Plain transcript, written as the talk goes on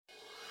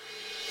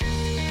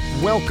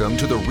Welcome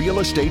to the Real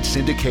Estate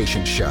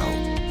Syndication Show.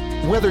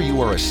 Whether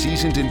you are a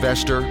seasoned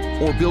investor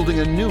or building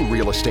a new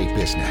real estate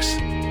business,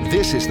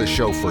 this is the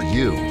show for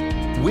you.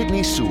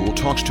 Whitney Sewell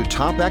talks to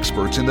top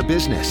experts in the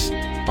business.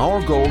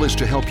 Our goal is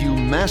to help you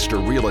master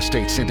real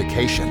estate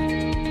syndication.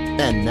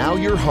 And now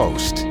your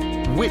host,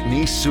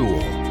 Whitney Sewell.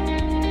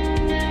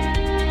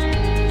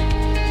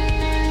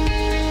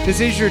 This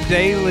is your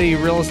daily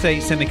real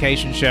estate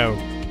syndication show.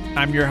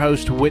 I'm your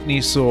host, Whitney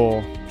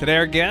Sewell. Today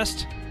our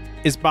guest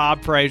is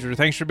Bob Fraser.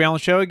 Thanks for being on the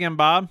show again,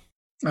 Bob.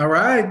 All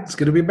right. It's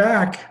good to be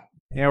back.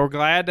 Yeah, we're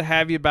glad to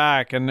have you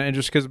back. And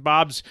just because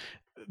Bob's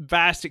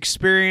vast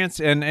experience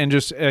and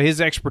just his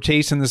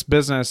expertise in this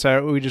business.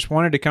 So we just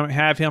wanted to come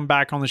have him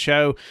back on the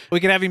show. We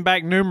could have him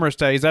back numerous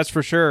days, that's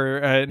for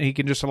sure. He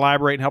can just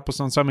elaborate and help us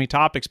on so many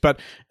topics.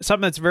 But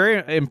something that's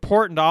very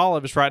important to all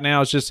of us right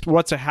now is just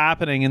what's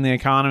happening in the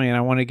economy, and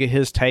I want to get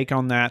his take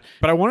on that.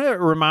 But I want to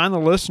remind the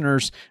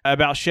listeners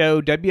about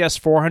show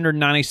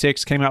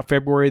WS446 came out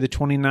February the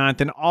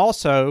 29th, and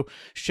also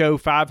show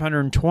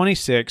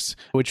 526,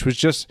 which was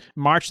just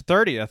March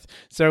 30th.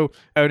 So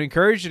I would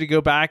encourage you to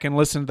go back and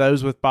listen to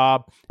those with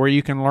Bob, where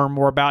you can learn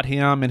more about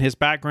him and his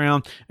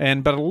background,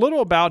 but a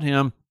little about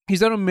him.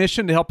 He's on a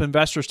mission to help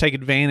investors take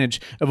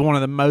advantage of one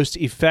of the most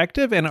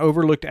effective and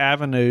overlooked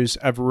avenues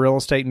of real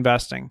estate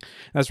investing.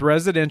 That's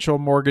residential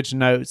mortgage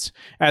notes.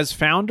 As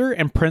founder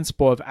and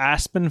principal of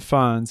Aspen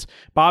Funds,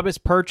 Bob has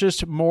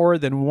purchased more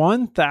than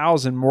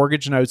 1,000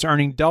 mortgage notes,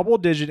 earning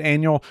double-digit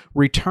annual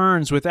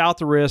returns without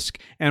the risk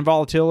and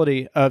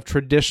volatility of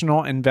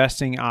traditional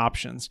investing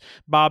options.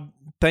 Bob,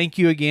 thank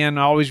you again.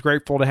 Always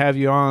grateful to have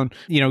you on.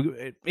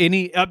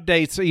 Any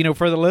updates,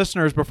 for the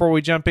listeners before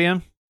we jump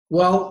in?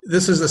 Well,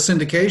 this is a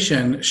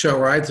syndication show,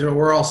 right? So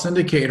we're all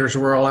syndicators.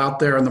 We're all out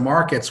there in the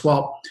markets.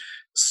 Well,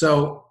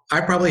 so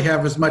I probably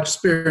have as much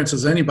experience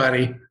as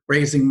anybody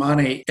raising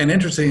money. And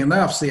interesting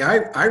enough,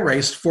 I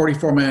raised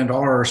 $44 million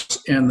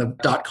in the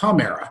 .com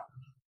era.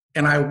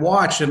 And I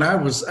watched, and I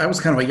was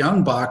kind of a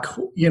young buck,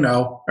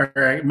 or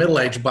a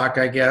middle-aged buck,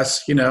 I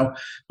guess,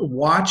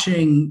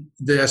 watching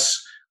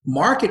this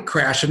market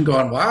crash and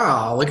going,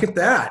 wow, look at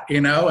that,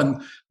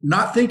 and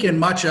not thinking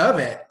much of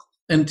it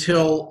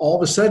until all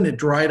of a sudden it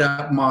dried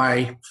up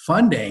my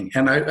funding.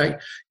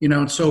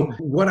 And so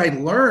what I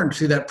learned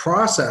through that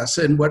process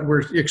and what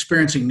we're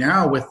experiencing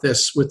now with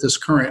this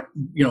current,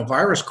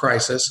 virus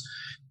crisis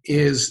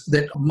is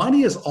that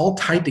money is all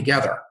tied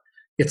together.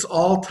 It's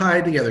all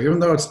tied together.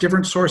 Even though it's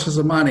different sources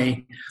of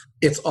money,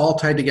 it's all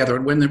tied together.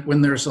 And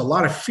when there's a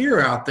lot of fear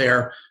out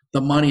there,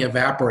 the money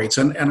evaporates.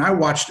 And I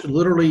watched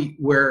literally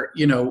where,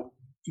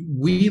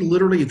 we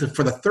literally,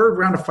 for the third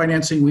round of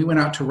financing, we went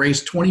out to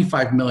raise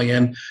 $25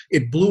 million.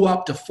 It blew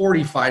up to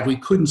 45. We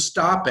couldn't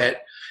stop it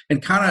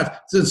and kind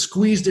of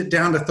squeezed it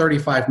down to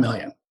 35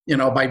 million,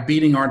 by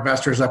beating our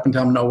investors up and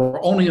telling them, no,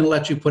 we're only going to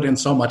let you put in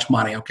so much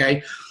money.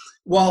 Okay.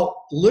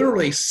 Well,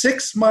 literally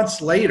 6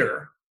 months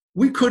later,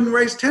 we couldn't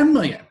raise 10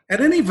 million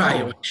at any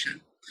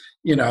valuation,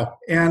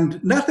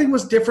 and nothing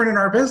was different in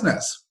our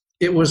business.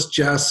 It was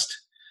just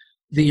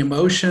the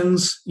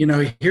emotions.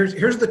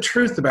 Here's the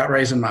truth about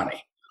raising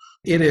money.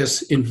 It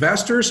is,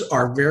 investors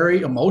are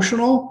very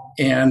emotional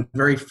and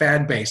very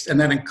fad-based, and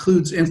that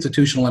includes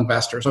institutional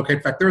investors. Okay, in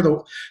fact, they're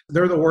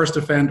the worst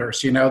offenders.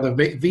 The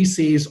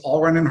VCs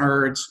all run in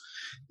herds.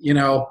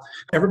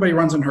 Everybody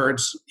runs in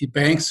herds.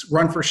 Banks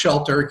run for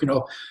shelter.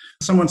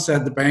 Someone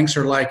said the banks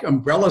are like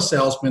umbrella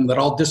salesmen that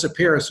all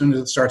disappear as soon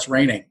as it starts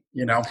raining.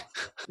 I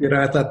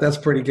thought that's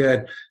pretty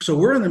good. So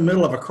we're in the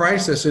middle of a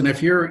crisis, and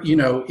if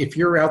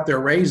you're out there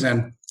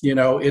raising,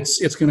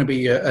 it's going to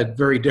be a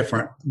very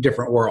different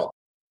world.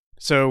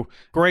 So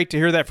great to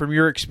hear that from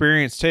your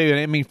experience too. And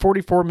I mean,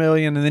 44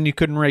 million, and then you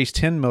couldn't raise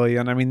 10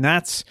 million. I mean,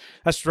 that's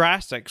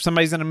drastic. If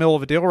somebody's in the middle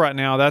of a deal right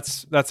now,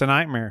 that's a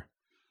nightmare.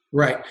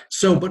 Right.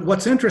 So, but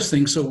what's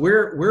interesting, so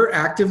we're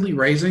actively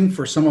raising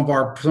for some of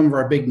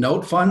our big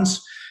note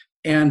funds.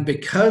 And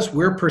because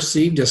we're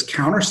perceived as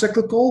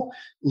countercyclical,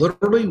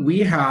 literally we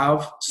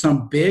have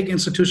some big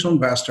institutional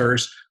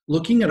investors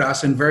looking at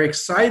us and very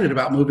excited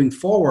about moving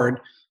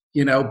forward,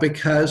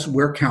 because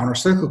we're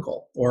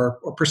countercyclical or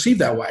perceived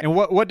that way. And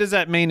what does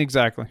that mean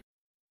exactly?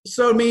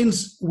 So it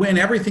means when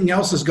everything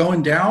else is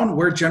going down,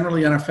 we're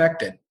generally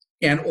unaffected,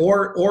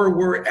 or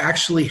we're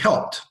actually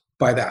helped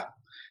by that.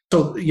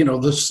 So,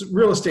 this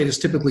real estate is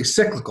typically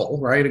cyclical,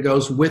 right? It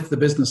goes with the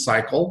business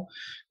cycle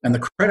and the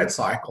credit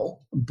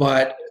cycle.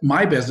 But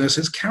my business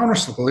is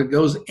countercyclical. It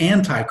goes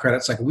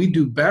anti-credit cycle. We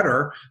do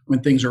better when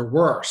things are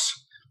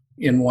worse,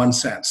 in one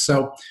sense.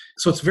 So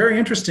it's very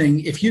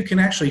interesting if you can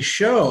actually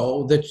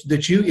show that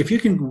if you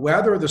can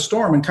weather the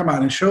storm and come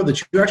out and show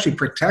that you actually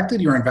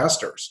protected your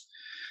investors,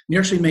 you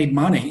actually made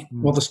money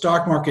while the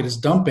stock market is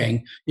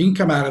dumping, you can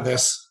come out of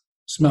this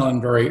smelling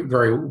very,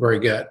 very, very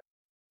good.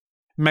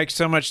 Makes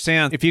so much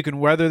sense. If you can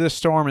weather this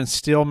storm and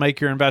still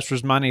make your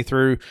investors money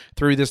through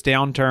this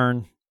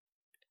downturn,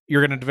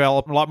 you're going to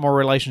develop a lot more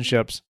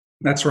relationships.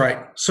 That's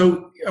right.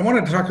 So I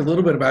wanted to talk a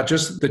little bit about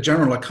just the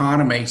general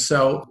economy.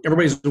 So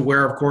everybody's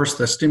aware, of course,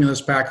 the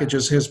stimulus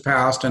packages has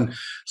passed and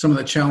some of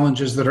the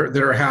challenges that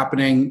are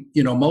happening.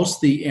 Most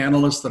of the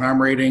analysts that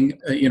I'm reading,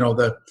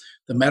 the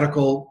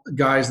medical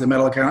guys, the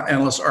medical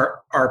analysts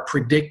are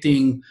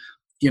predicting,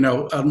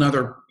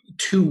 another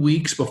 2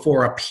 weeks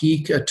before a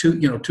peak, 2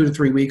 to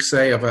 3 weeks,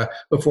 say,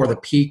 before the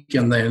peak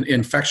in the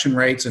infection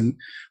rates and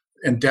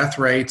death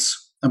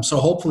rates. So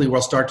hopefully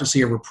we'll start to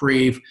see a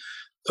reprieve.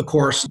 Of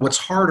course, what's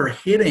harder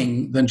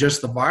hitting than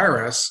just the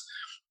virus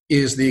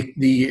is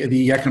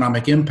the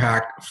economic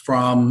impact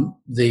from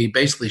the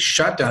basically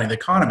shutdown of the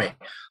economy.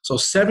 So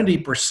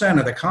 70%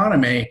 of the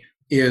economy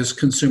is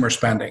consumer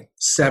spending,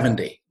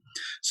 70.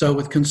 So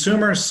with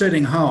consumers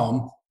sitting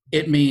home,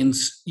 it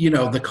means,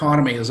 the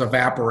economy is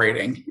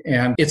evaporating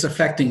and it's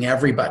affecting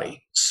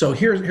everybody. So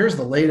here's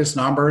the latest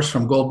numbers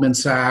from Goldman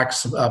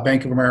Sachs,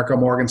 Bank of America,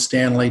 Morgan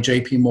Stanley,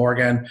 JP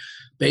Morgan.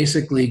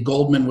 Basically,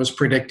 Goldman was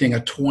predicting a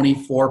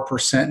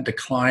 24%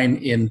 decline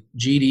in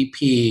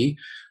GDP.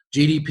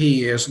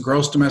 GDP is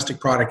gross domestic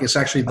product. It's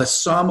actually the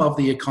sum of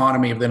the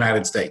economy of the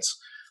United States.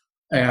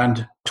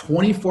 And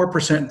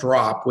 24%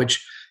 drop,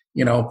 which,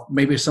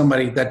 maybe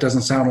somebody that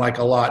doesn't sound like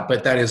a lot,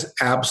 but that is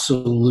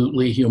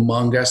absolutely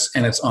humongous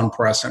and it's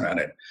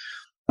unprecedented.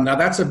 Now,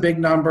 that's a big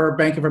number.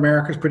 Bank of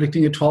America is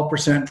predicting a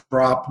 12%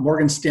 drop.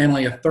 Morgan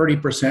Stanley, a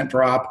 30%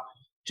 drop.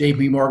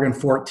 JP Morgan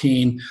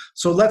 14.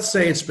 So let's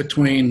say it's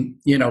between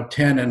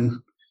 10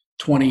 and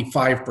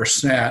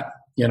 25%,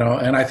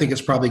 and I think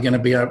it's probably going to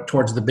be up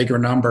towards the bigger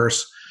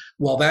numbers.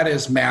 Well, that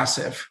is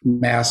massive,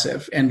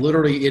 and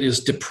literally it is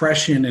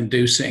depression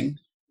inducing.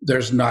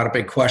 There's not a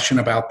big question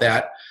about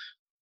that.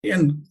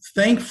 And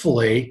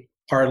thankfully,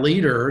 our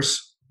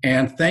leaders,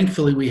 and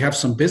thankfully we have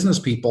some business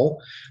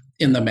people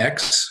in the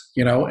mix,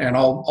 and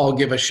I'll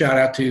give a shout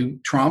out to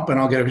Trump, and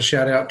I'll give a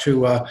shout out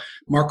to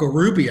Marco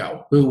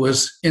Rubio, who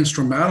was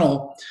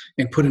instrumental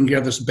in putting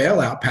together this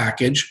bailout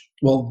package.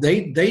 Well,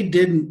 they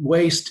didn't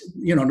waste,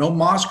 no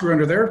moss grew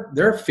under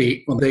their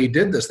feet when they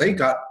did this. They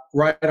got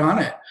right on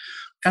it.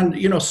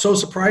 And, so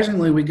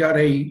surprisingly, we got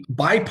a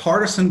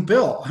bipartisan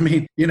bill. I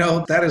mean,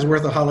 that is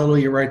worth a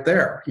hallelujah right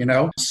there,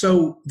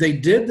 So they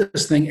did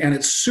this thing, and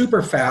it's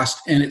super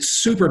fast and it's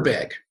super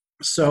big.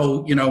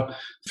 So,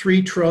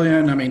 3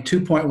 trillion,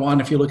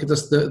 2.1, if you look at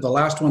this, the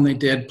last one they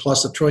did,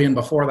 plus $1 trillion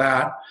before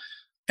that.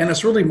 And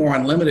it's really more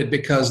unlimited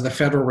because the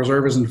Federal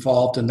Reserve is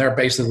involved and they're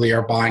basically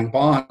are buying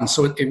bonds.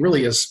 So it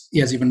really has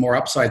even more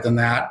upside than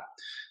that.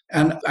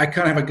 And I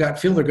kind of have a gut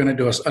feel they're going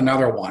to do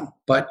another one.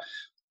 But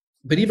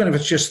even if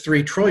it's just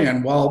 3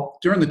 trillion, well,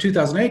 during the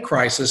 2008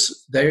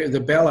 crisis,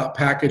 the bailout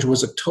package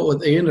was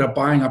they ended up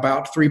buying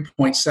about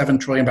 3.7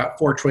 trillion, about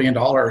 $4 trillion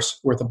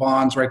worth of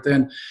bonds right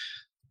then.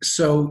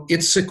 So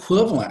it's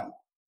equivalent.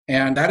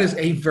 And that is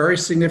a very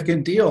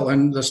significant deal.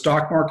 And the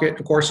stock market,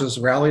 of course, has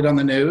rallied on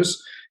the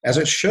news, as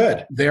it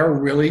should. They're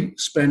really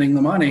spending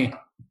the money.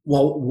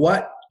 Well,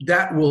 what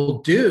that will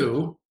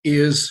do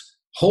is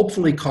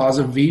hopefully cause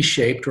a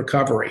V-shaped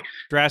recovery.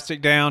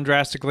 Drastic down,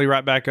 drastically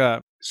right back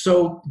up.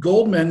 So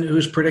Goldman,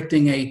 who's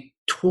predicting a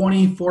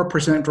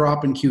 24%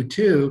 drop in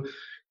Q2,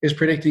 is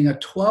predicting a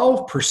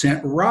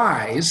 12%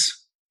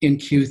 rise in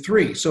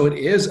Q3. So it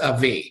is a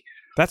V.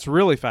 That's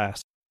really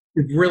fast.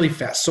 Really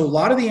fast. So a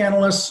lot of the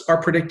analysts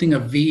are predicting a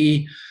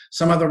V.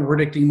 Some of them are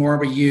predicting more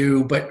of a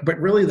U. But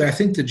really, I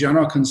think the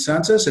general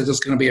consensus is it's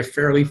going to be a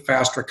fairly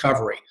fast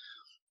recovery.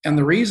 And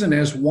the reason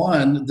is,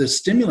 one, the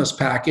stimulus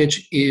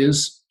package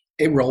is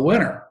a real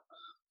winner.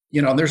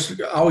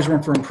 There's always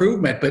room for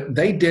improvement, but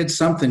they did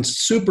something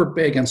super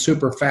big and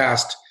super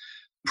fast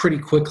pretty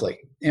quickly.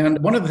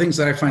 And one of the things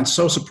that I find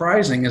so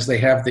surprising is they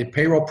have the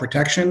payroll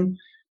protection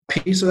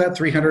piece of that,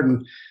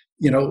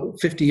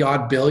 350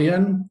 odd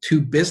billion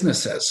to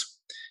businesses.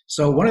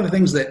 So one of the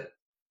things that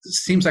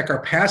seems like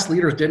our past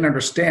leaders didn't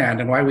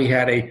understand, and why we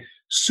had a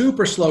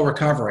super slow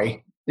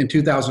recovery in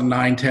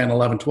 2009, 10,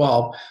 11,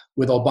 12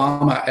 with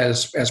Obama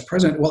as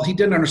president, well, he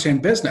didn't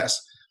understand business.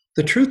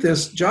 The truth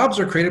is, jobs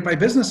are created by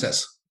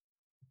businesses,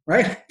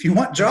 right? If you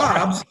want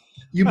jobs,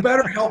 you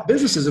better help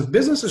businesses. If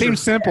businesses seems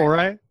simple,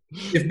 right?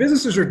 If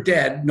businesses are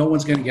dead, no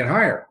one's going to get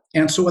hired.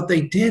 And so what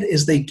they did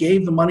is they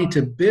gave the money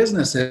to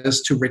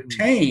businesses to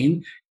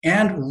retain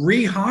and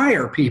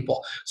rehire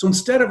people. So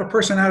instead of a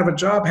person out of a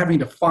job having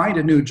to find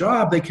a new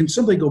job, they can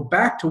simply go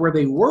back to where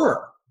they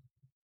were.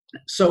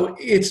 So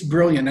it's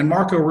brilliant. And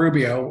Marco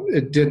Rubio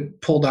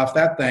pulled off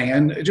that thing,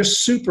 and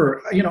just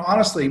super,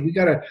 honestly, we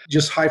got to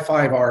just high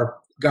five our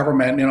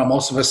government.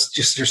 Most of us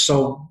just are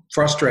so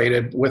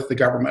frustrated with the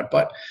government,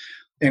 but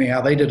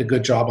anyhow, they did a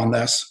good job on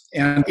this,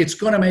 and it's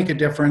going to make a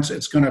difference.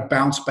 It's going to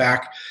bounce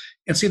back.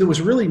 And see, there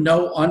was really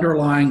no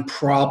underlying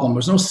problem. There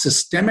was no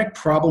systemic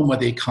problem with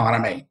the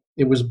economy.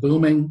 It was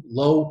booming,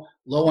 low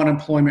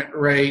unemployment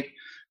rate,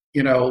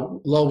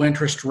 low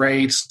interest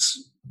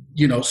rates,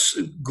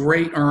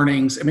 great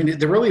earnings.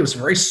 It really was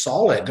very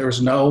solid.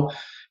 The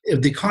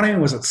economy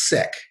wasn't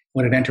sick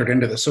when it entered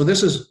into this. So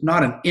this is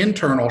not an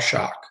internal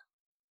shock.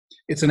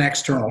 It's an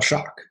external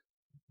shock,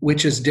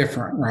 which is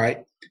different,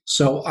 right?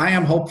 So I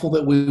am hopeful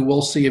that we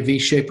will see a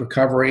V-shaped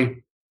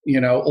recovery.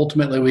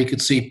 ultimately we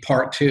could see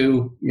part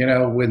two,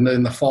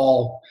 in the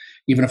fall,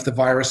 even if the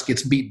virus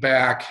gets beat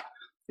back,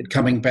 it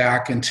coming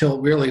back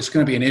until really it's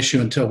going to be an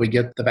issue until we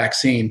get the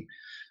vaccine,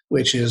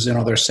 which is,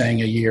 they're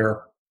saying a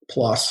year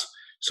plus.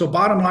 So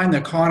bottom line, the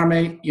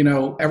economy,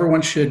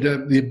 everyone should,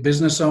 the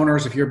business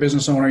owners, if you're a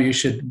business owner, you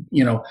should,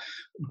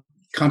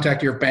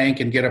 contact your bank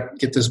and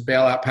get this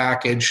bailout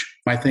package.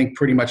 I think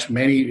pretty much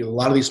a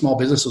lot of these small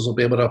businesses will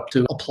be able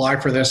to apply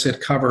for this. It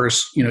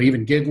covers,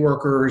 even gig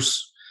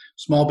workers,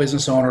 small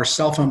business owners,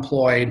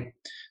 self-employed.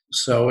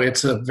 So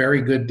it's a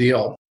very good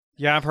deal.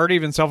 Yeah, I've heard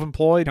even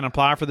self-employed can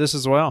apply for this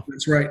as well.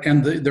 That's right.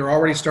 And they're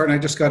already starting. I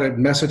just got a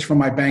message from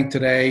my bank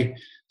today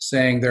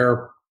saying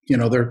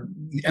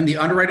and the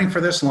underwriting for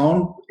this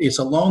loan, it's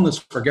a loan that's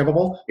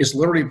forgivable. It's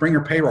literally bring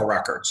your payroll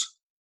records,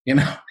 and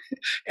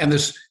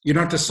this, you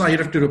don't have to sign, you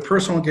don't have to do a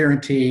personal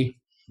guarantee,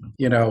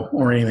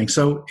 or anything.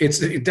 So it's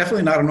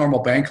definitely not a normal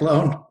bank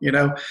loan,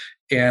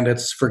 and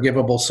it's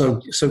forgivable.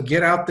 So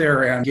get out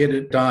there and get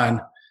it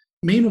done.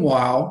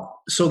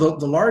 Meanwhile, so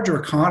the larger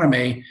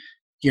economy,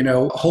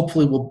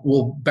 hopefully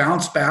will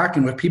bounce back,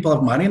 and if people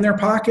have money in their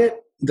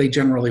pocket, they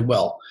generally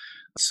will.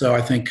 So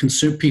I think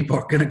people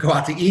are going to go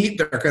out to eat.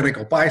 They're going to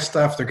go buy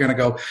stuff. They're going to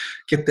go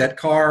get that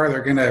car.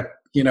 They're going to,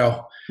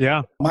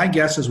 Yeah. My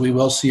guess is we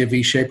will see a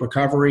V-shaped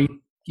recovery.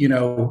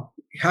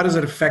 How does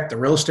it affect the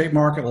real estate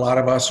market? A lot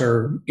of us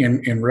are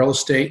in real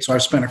estate. So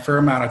I've spent a fair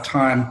amount of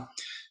time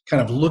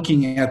kind of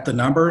looking at the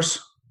numbers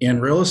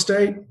in real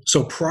estate.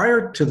 So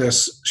prior to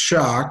this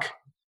shock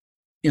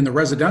in the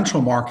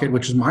residential market,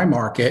 which is my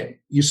market,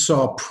 you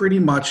saw pretty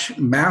much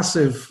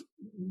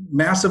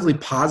massively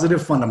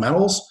positive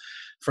fundamentals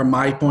from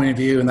my point of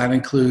view, and that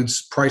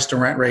includes price to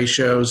rent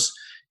ratios.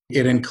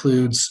 It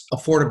includes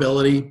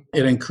affordability.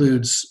 It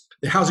includes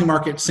the housing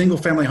market, single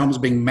family homes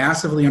being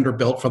massively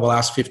underbuilt for the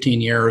last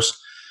 15 years.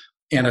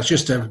 And it's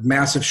just a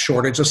massive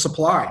shortage of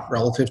supply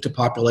relative to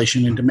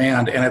population and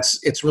demand. And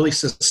it's really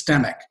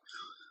systemic.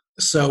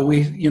 So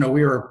we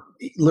were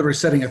literally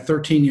setting a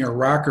 13-year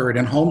record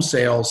in home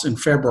sales in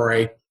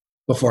February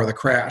before the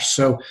crash.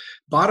 So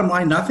bottom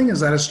line, nothing is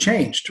that has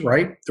changed,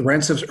 right? The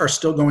rents are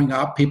still going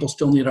up. People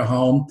still need a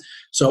home.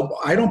 So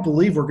I don't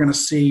believe we're going to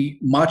see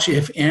much,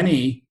 if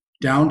any,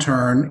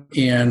 downturn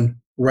in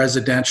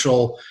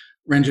residential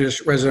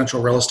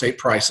real estate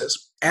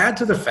prices. Add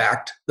to the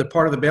fact that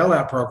part of the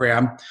bailout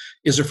program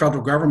is the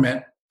federal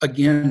government,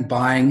 again,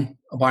 buying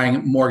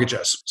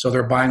mortgages. So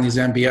they're buying these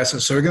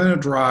MBSs. So they're going to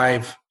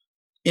drive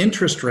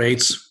interest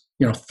rates,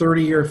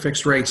 30-year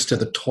fixed rates to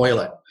the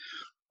toilet.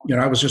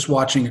 I was just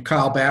watching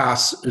Kyle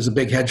Bass, who's a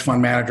big hedge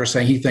fund manager,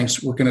 saying he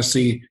thinks we're going to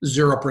see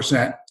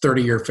 0%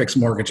 30-year fixed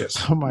mortgages.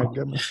 Oh my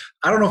goodness.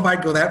 I don't know if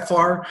I'd go that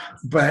far,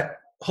 but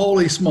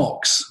holy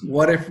smokes.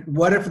 What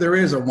if there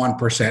is a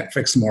 1%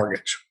 fixed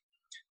mortgage?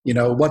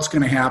 What's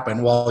going to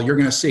happen? Well, you're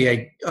going to see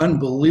an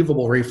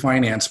unbelievable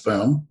refinance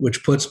boom,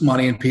 which puts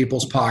money in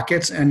people's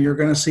pockets, and you're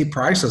going to see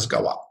prices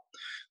go up.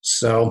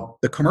 So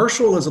the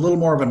commercial is a little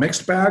more of a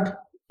mixed bag.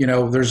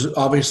 There's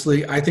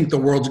obviously, I think the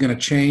world's going to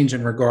change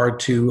in regard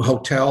to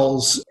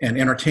hotels and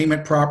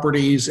entertainment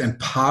properties and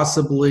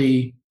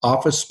possibly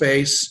office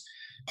space,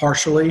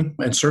 partially,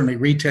 and certainly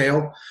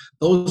retail.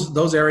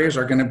 Those areas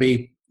are going to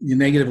be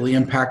negatively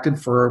impacted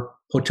for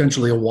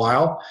potentially a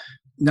while.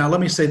 Now,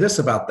 let me say this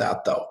about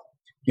that, though.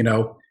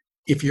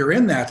 If you're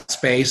in that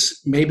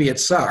space, maybe it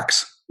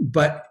sucks.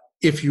 But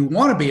if you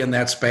want to be in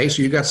that space,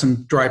 or you got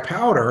some dry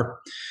powder,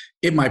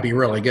 it might be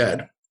really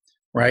good,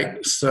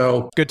 right?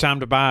 So good time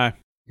to buy.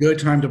 Good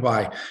time to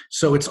buy.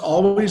 So it's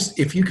always,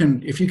 if you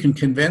can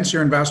convince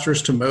your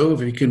investors to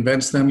move, if you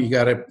convince them you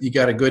got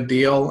a good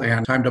deal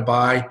and time to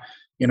buy.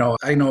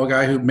 I know a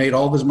guy who made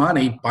all of his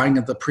money buying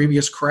at the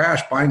previous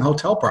crash, buying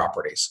hotel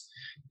properties,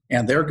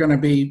 and they're going to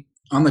be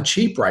on the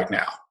cheap right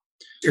now.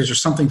 Is there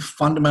something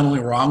fundamentally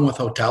wrong with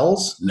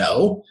hotels?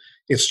 No,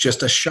 it's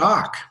just a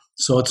shock.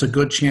 So it's a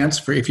good chance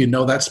for, if you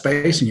know that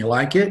space and you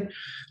like it,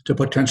 to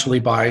potentially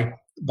buy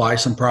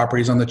some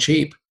properties on the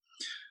cheap.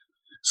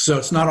 So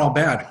it's not all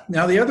bad.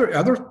 Now, the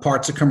other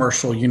parts of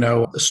commercial,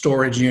 the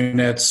storage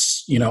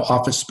units,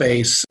 office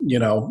space,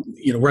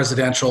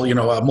 residential,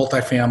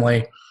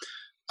 multifamily,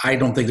 I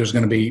don't think there's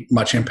going to be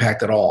much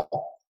impact at all.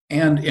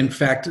 And in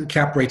fact,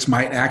 cap rates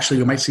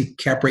we might see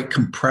cap rate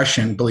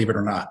compression, believe it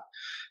or not.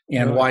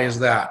 And why is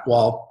that?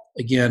 Well,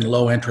 again,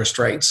 low interest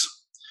rates.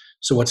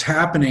 So what's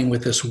happening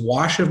with this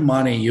wash of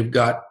money, you've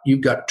got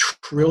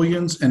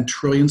trillions and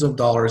trillions of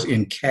dollars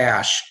in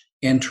cash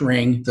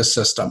entering the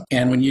system.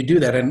 And when you do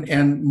that,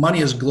 and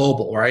money is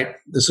global, right?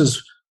 This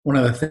is one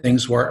of the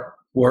things where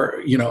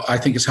I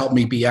think has helped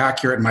me be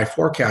accurate in my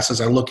forecast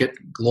as I look at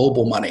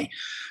global money.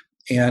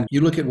 And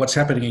you look at what's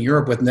happening in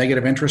Europe with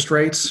negative interest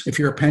rates. If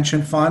you're a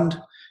pension fund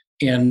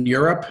in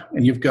Europe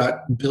and you've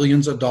got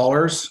billions of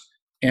dollars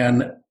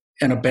and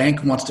a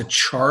bank wants to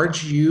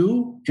charge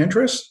you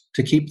interest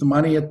to keep the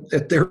money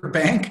at their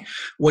bank,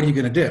 what are you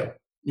going to do?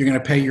 You're going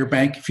to pay your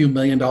bank a few $1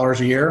 million a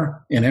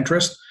year in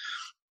interest?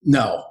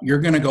 No, you're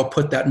going to go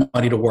put that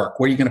money to work.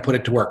 Where are you going to put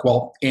it to work?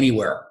 Well,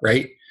 anywhere,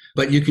 right?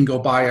 But you can go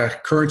buy a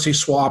currency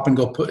swap and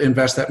go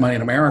invest that money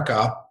in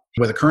America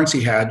with a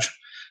currency hedge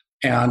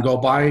and go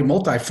buy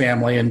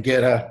multifamily and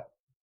get a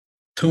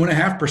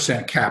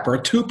 2.5% cap or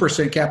a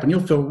 2% cap, and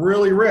you'll feel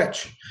really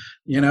rich.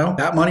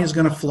 That money is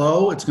going to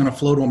flow. It's going to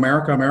flow to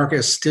America. America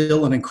is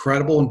still an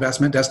incredible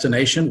investment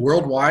destination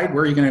worldwide.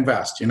 Where are you going to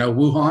invest?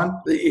 Wuhan,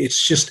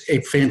 it's just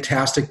a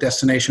fantastic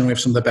destination. We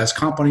have some of the best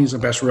companies, the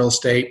best real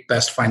estate,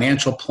 best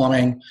financial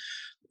plumbing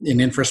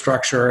and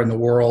infrastructure in the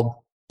world.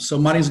 So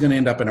money's going to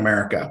end up in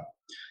America.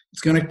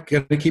 It's going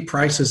to keep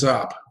prices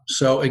up.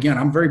 So again,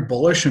 I'm very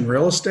bullish in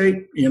real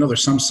estate.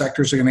 There's some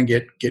sectors that are going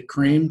to get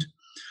creamed,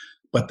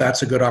 but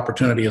that's a good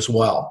opportunity as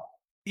well.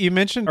 You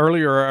mentioned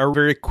earlier a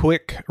very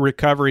quick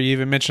recovery. You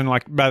even mentioned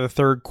like by the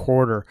third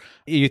quarter.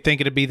 You think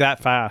it'd be that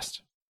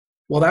fast?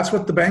 Well, that's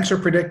what the banks are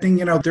predicting.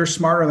 They're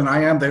smarter than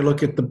I am. They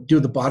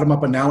do the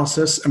bottom-up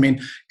analysis. I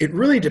mean, it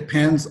really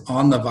depends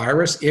on the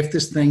virus. If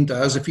this thing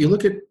does, if you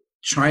look at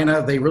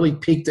China, they really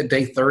peaked at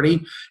day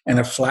 30 and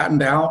have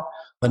flattened out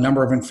the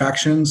number of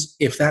infections.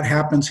 If that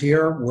happens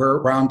here, we're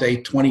around day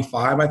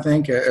 25, I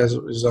think, as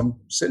I'm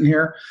sitting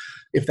here.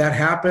 If that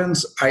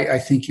happens, I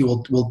think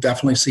we'll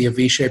definitely see a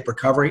V-shaped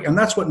recovery. And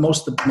that's what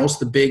most of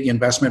the big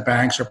investment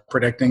banks are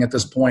predicting at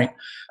this point.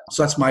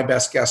 So that's my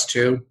best guess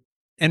too.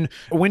 And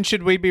when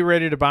should we be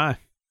ready to buy?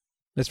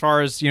 As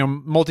far as, we'll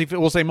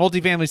say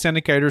multifamily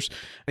syndicators,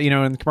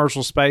 in the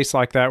commercial space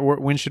like that,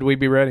 when should we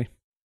be ready?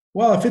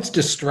 Well, if it's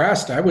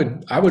distressed, I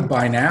would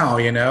buy now,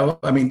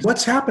 I mean,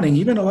 what's happening,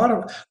 even a lot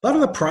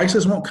of the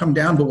prices won't come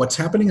down, but what's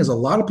happening is a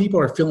lot of people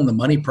are feeling the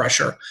money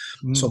pressure.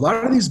 Mm. So a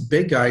lot of these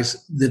big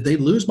guys, they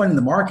lose money in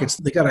the markets.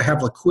 They got to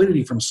have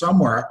liquidity from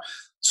somewhere.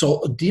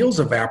 So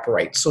deals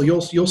evaporate. So you'll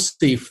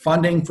see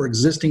funding for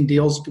existing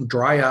deals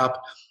dry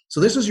up. So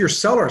this is your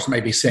sellers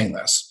may be seeing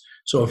this.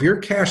 So if you're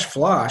cash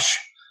flush,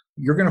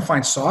 you're going to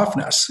find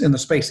softness in the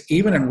space,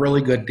 even in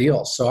really good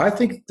deals. So I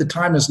think the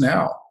time is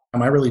now.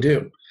 I really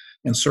do.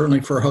 And certainly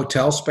for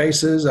hotel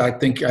spaces, I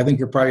think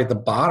you're probably at the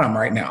bottom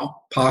right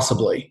now,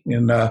 possibly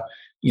in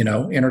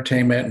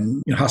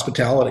entertainment and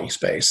hospitality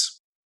space.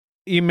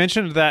 You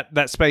mentioned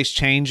that space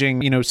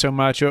changing, so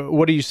much.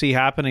 What do you see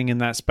happening in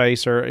that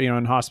space or,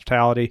 in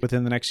hospitality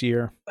within the next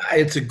year?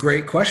 It's a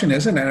great question,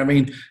 isn't it? I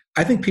mean,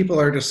 I think people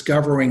are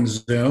discovering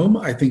Zoom.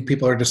 I think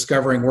people are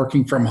discovering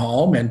working from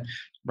home and,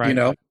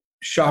 right.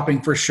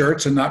 Shopping for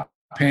shirts and not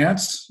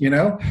pants,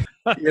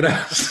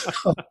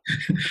 So,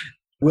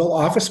 will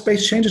office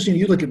space changes?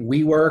 You look at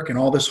WeWork and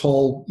all this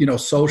whole,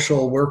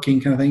 social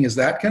working kind of thing. Is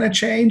that going to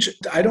change?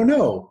 I don't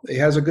know. It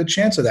has a good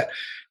chance of that.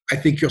 I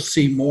think you'll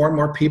see more and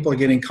more people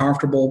getting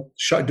comfortable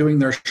doing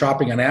their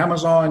shopping on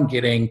Amazon,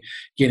 getting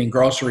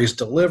groceries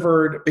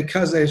delivered,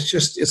 because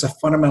it's a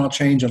fundamental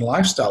change in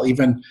lifestyle.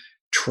 Even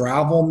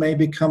travel may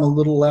become a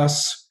little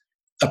less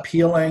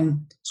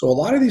appealing. So a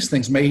lot of these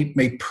things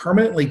may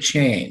permanently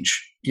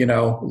change.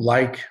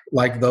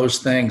 Like those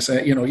things,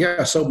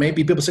 So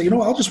maybe people say,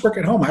 I'll just work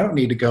at home. I don't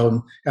need to go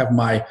and have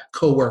my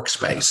co-work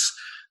space.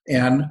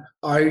 And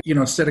I,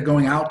 instead of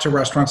going out to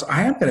restaurants,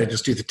 I am going to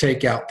just do the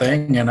takeout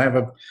thing. And I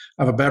have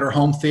a better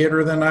home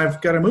theater than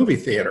I've got a movie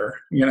theater,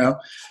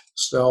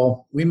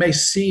 So we may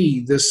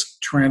see this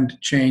trend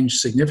change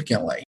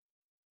significantly.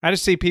 I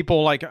just see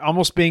people like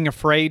almost being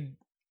afraid,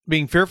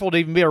 being fearful to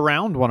even be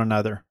around one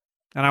another.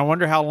 And I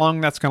wonder how long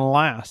that's going to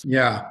last.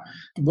 Yeah.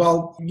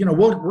 Well,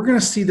 we're going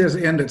to see this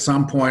end at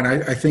some point.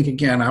 I think,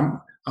 again,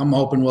 I'm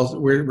hoping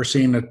we're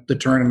seeing the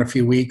turn in a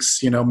few weeks,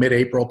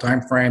 mid-April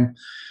timeframe.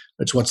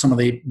 It's what some of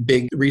the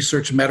big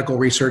medical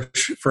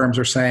research firms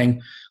are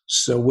saying.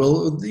 So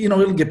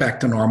it'll get back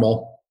to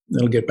normal.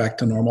 It'll get back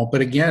to normal. But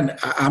again,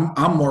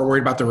 I'm more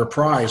worried about the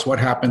reprise. What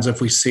happens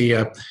if we see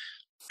a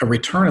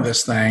return of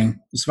this thing?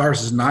 This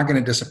virus is not going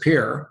to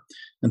disappear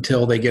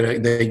until they get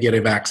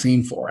a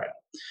vaccine for it.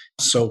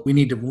 So we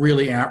need to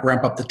really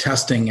ramp up the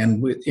testing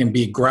and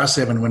be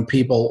aggressive. And when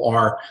people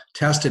are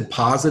tested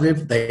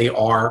positive, they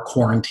are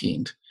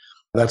quarantined.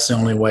 That's the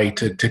only way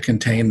to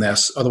contain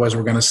this. Otherwise,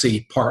 we're going to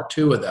see part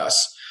 2 of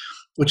this,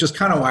 which is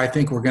kind of why I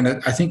think we're going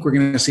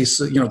to see,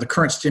 the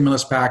current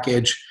stimulus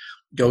package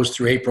goes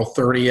through April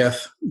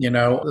 30th,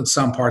 and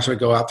some parts of it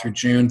go out through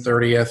June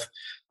 30th.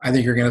 I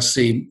think you're going to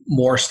see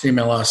more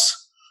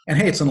stimulus. And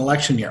hey, it's an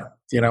election year.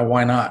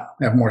 Why not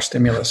have more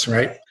stimulus,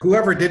 right?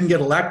 Whoever didn't get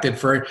elected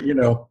for,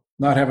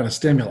 not having a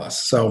stimulus.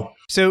 So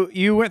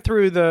you went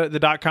through the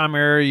dot-com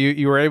era.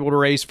 You were able to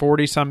raise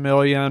 40-some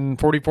million,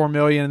 44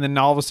 million, and then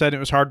all of a sudden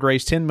it was hard to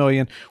raise 10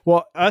 million.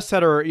 Well, us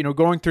that are,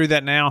 going through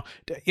that now,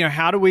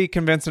 how do we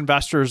convince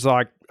investors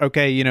like,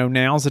 okay,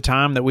 now's the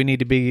time that we need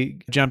to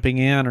be jumping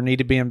in or need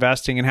to be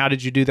investing? And how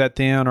did you do that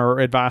then, or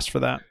advice for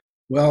that?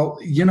 Well,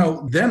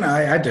 then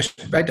I had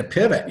to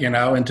pivot,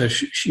 into,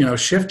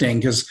 shifting,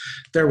 because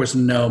there was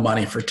no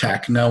money for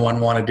tech. No one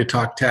wanted to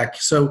talk tech.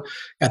 So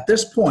at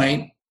this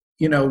point,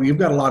 you've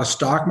got a lot of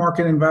stock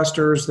market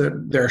investors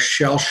that they're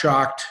shell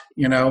shocked.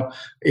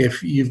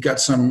 If you've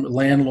got some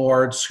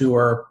landlords who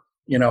are,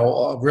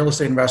 real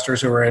estate investors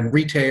who are in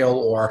retail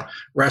or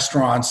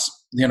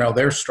restaurants,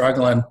 they're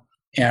struggling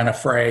and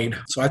afraid.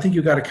 So I think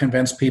you've got to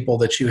convince people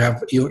that you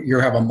have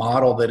a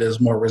model that is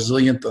more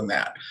resilient than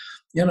that.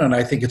 and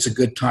I think it's a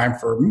good time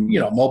for,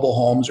 mobile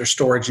homes or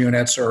storage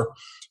units or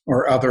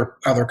other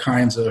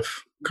kinds of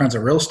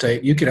real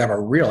estate. You could have a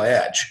real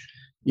edge,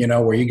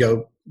 where you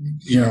go,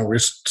 we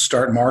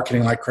start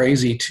marketing like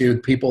crazy to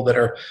people that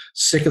are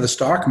sick of the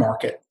stock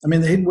market. I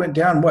mean, they went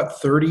down,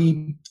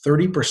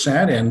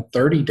 30% in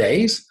 30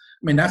 days?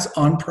 I mean, that's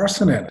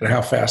unprecedented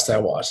how fast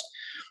that was.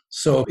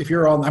 So if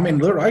you're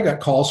literally, I got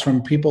calls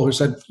from people who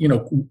said,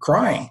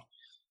 crying,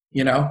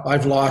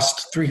 I've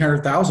lost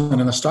 300,000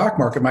 in the stock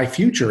market. My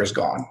future is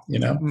gone,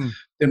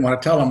 Didn't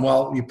want to tell them,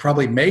 well, you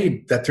probably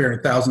made that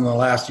 300,000 in the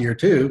last year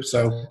too.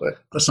 So, but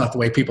that's not the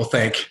way people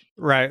think.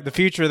 Right. The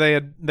future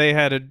they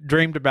had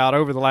dreamed about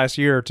over the last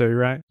year or two,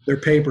 right? Their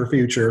paper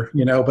future,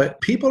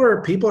 but people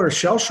are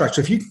shell shocked.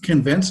 So if you can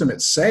convince them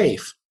it's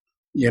safe,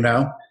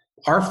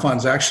 our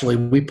funds, actually,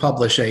 we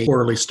publish a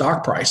quarterly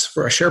stock price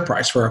for a share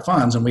price for our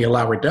funds, and we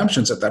allow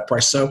redemptions at that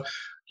price. So,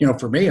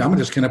 for me, I'm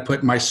just going to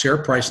put my share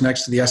price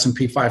next to the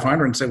S&P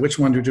 500 and say, which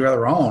one would you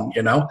rather own?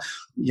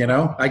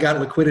 I got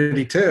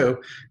liquidity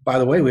too. By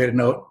the way, we had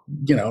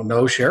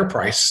no share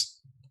price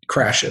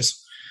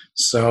crashes.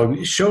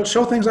 So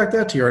show things like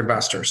that to your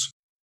investors.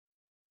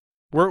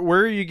 Where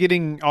are you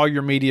getting all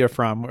your media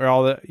from? Where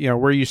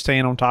are you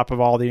staying on top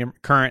of all the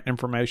current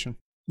information?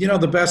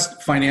 The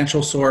best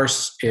financial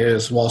source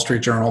is Wall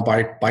Street Journal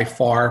by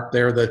far.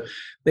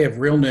 They have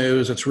real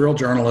news. It's real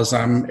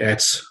journalism.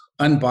 It's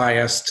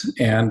unbiased,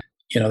 and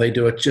they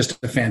do just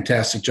a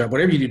fantastic job.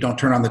 Whatever you do, don't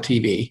turn on the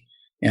TV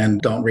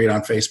and don't read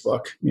on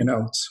Facebook.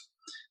 It's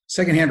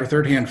secondhand or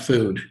thirdhand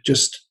food.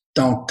 Just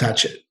don't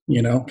touch it.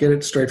 Get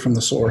it straight from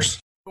the source.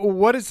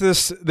 What is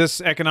this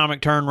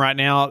economic turn right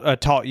now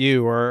taught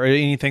you, or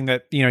anything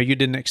that you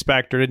didn't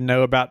expect or didn't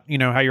know about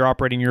how you're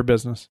operating your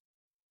business?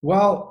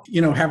 Well, me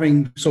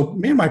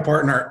and my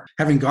partner,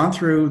 having gone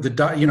through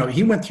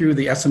he went through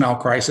the S&L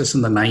crisis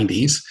in the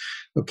 90s.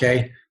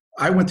 Okay.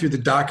 I went through the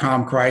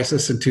dot-com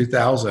crisis in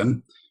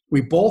 2000.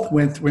 We both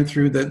went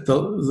through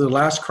the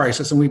last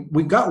crisis, and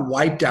we got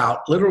wiped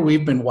out. Literally,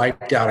 we've been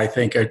wiped out, I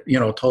think, a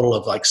total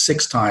of like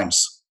 6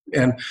 times.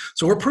 And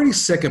so we're pretty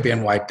sick of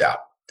being wiped out.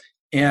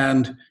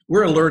 And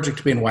we're allergic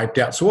to being wiped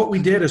out. So what we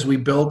did is we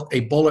built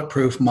a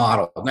bulletproof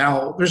model.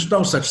 Now, there's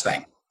no such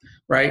thing.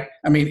 Right?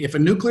 I mean, if a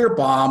nuclear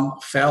bomb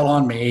fell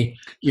on me,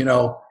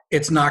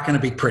 it's not going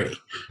to be pretty,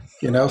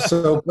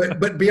 So,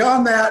 but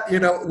beyond that,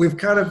 we've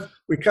kind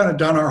of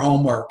done our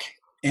homework.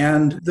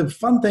 And the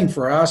fun thing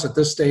for us at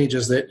this stage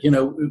is that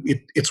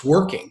it's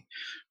working,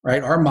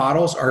 right? Our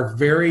models are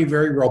very,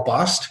 very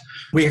robust.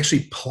 We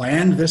actually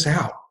planned this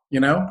out.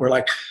 We're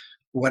like,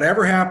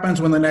 whatever happens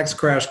when the next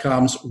crash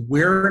comes,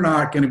 we're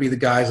not going to be the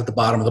guys at the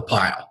bottom of the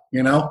pile,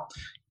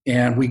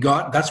 And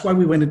that's why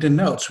we went into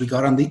notes. We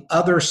got on the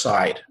other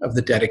side of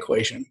the debt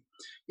equation.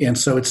 And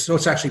so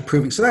it's actually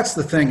proving. So that's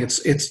the thing. It's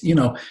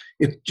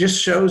it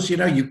just shows,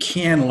 you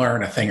can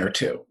learn a thing or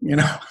two,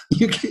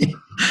 you can,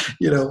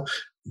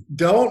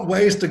 don't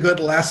waste a good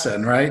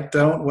lesson, right?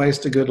 Don't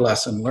waste a good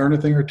lesson. Learn a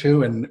thing or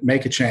two and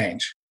make a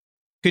change.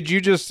 Could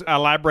you just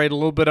elaborate a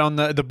little bit on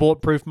the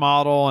bulletproof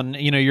model and,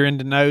 you're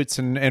into notes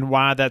and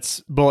why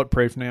that's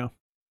bulletproof now?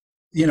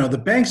 The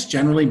banks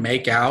generally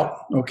make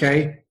out,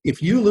 okay?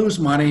 If you lose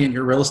money in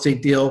your real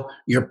estate deal,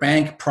 your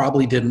bank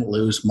probably didn't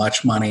lose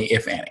much money,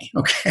 if any,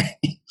 okay?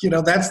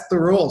 That's the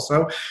rule.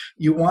 So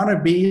you want to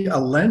be a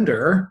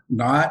lender,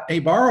 not a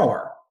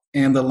borrower.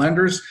 And the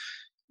lenders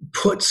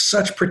put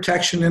such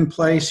protection in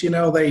place,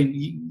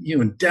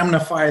 you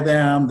indemnify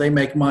them, they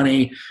make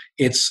money.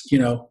 It's,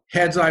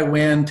 heads I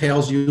win,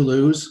 tails you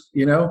lose,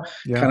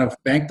 kind of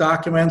bank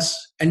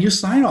documents, and you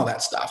sign all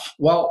that stuff.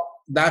 Well,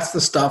 that's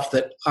the stuff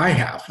that I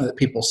have that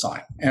people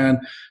sign. And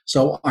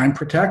so I'm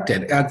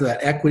protected. Add to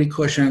that equity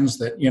cushions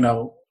that,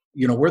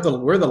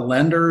 we're the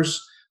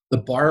lenders, the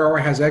borrower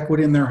has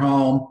equity in their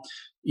home,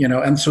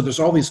 and so there's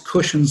all these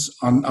cushions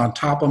on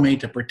top of me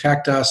to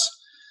protect us.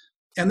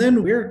 And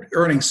then we're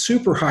earning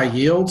super high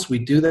yields. We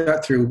do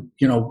that through,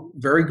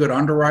 very good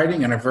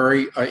underwriting and a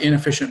very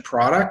inefficient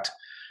product.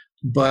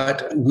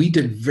 But we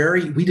did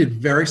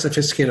very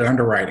sophisticated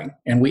underwriting,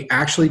 and we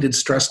actually did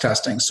stress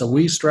testing. So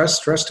we stress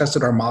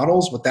tested our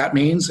models. What that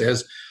means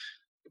is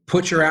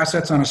put your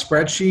assets on a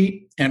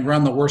spreadsheet and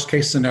run the worst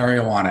case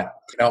scenario on it.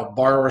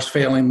 Borrowers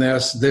failing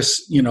this,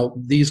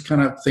 these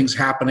kind of things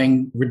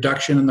happening,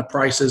 reduction in the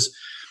prices.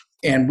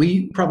 And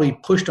we probably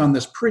pushed on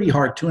this pretty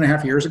hard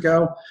 2.5 years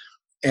ago.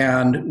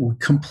 And we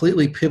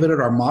completely pivoted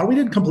our model. We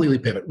didn't completely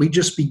pivot. We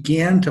just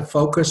began to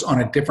focus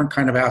on a different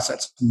kind of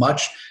assets,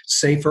 much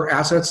safer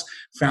assets,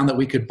 found that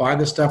we could buy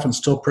this stuff and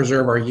still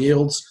preserve our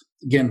yields.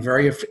 Again,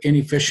 very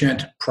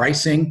inefficient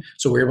pricing.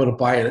 So we were able to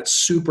buy it at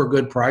super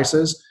good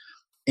prices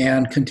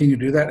and continue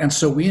to do that. And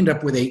so we end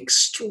up with an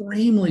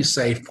extremely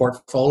safe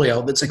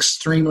portfolio that's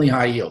extremely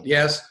high yield.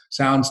 Yes,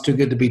 sounds too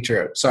good to be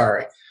true.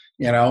 Sorry.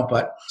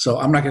 But so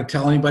I'm not going to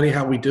tell anybody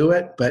how we do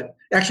it, but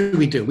actually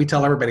we do. We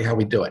tell everybody how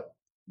we do it.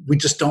 We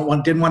just didn't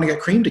want to get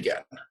creamed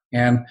again.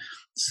 And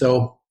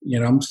so,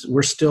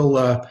 we're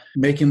still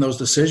making those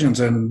decisions.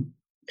 And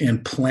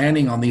and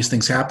planning on these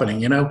things happening.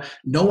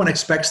 No one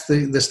expects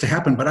this to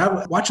happen, but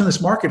I'm watching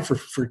this market for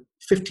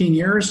 15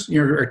 years,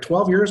 or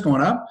 12 years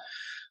going up.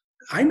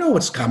 I know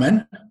what's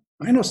coming.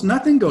 I know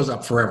nothing goes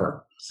up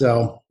forever.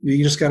 So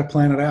you just got to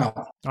plan it out.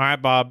 All right,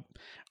 Bob.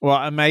 Well,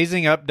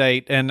 amazing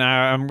update, and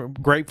I'm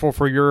grateful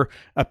for your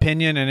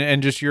opinion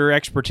and just your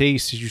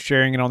expertise as you're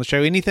sharing it on the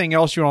show. Anything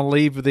else you want to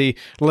leave the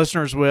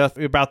listeners with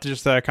about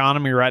just the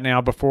economy right now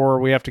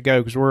before we have to go,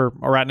 because we're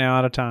right now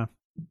out of time?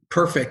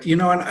 Perfect.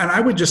 And I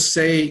would just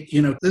say,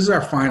 this is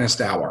our finest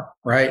hour,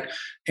 right?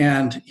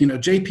 And,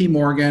 JP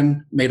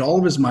Morgan made all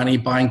of his money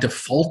buying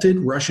defaulted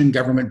Russian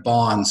government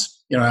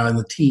bonds, in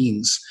the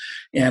teens.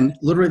 And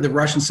literally the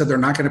Russians said they're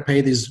not going to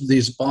pay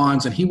these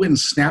bonds. And he went and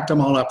snapped them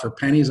all up for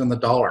pennies on the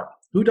dollar.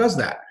 Who does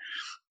that?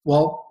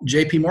 Well,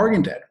 JP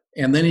Morgan did.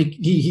 And then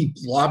he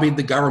lobbied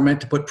the government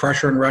to put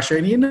pressure on Russia,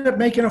 and he ended up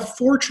making a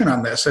fortune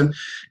on this. And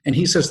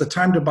he says the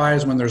time to buy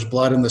is when there's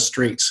blood in the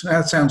streets.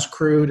 That sounds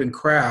crude and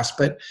crass,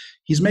 but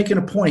he's making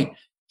a point.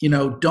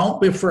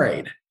 Don't be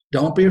afraid.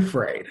 Don't be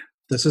afraid.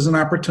 This is an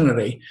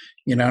opportunity.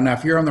 Now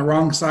if you're on the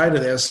wrong side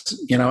of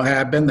this, hey,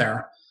 I've been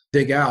there,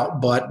 dig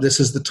out, but this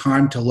is the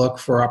time to look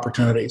for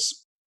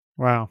opportunities.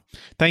 Wow.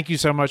 Thank you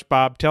so much,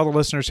 Bob. Tell the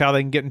listeners how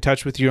they can get in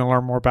touch with you and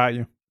learn more about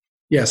you.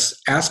 Yes,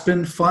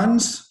 Aspen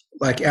Funds,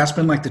 like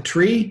Aspen, like the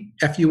tree,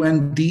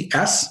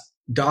 FUNDS.US.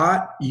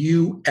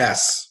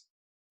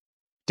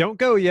 Don't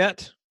go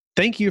yet.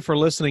 Thank you for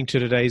listening to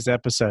today's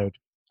episode.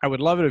 I would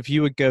love it if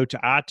you would go to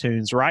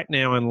iTunes right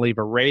now and leave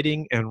a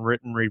rating and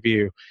written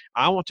review.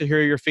 I want to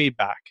hear your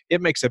feedback. It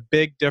makes a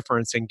big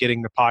difference in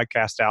getting the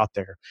podcast out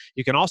there.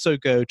 You can also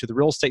go to the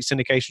Real Estate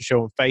Syndication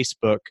Show on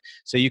Facebook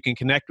so you can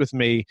connect with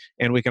me,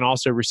 and we can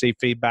also receive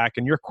feedback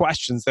and your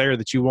questions there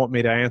that you want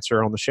me to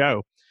answer on the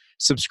show.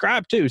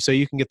 Subscribe too so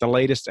you can get the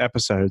latest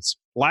episodes.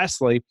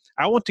 Lastly,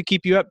 I want to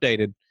keep you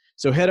updated,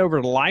 so head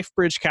over to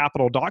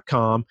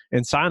lifebridgecapital.com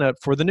and sign up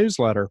for the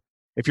newsletter.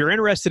 If you're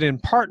interested in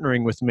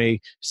partnering with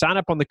me, sign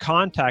up on the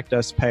Contact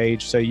Us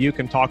page so you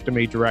can talk to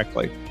me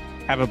directly.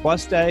 Have a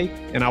blessed day,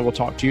 and I will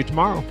talk to you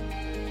tomorrow.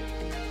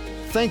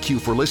 Thank you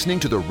for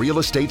listening to the Real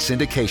Estate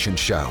Syndication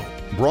Show,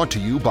 brought to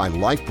you by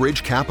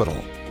LifeBridge Capital.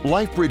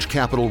 LifeBridge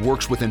Capital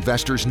works with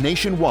investors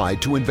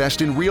nationwide to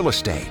invest in real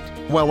estate,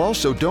 while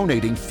also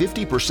donating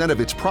 50% of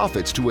its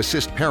profits to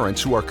assist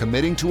parents who are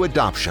committing to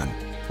adoption.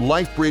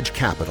 LifeBridge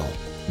Capital,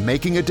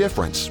 making a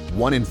difference,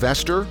 one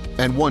investor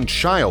and one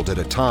child at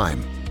a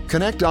time.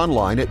 Connect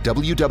online at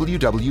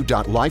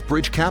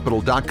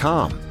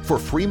www.lifebridgecapital.com for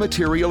free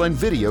material and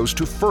videos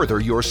to further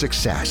your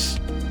success.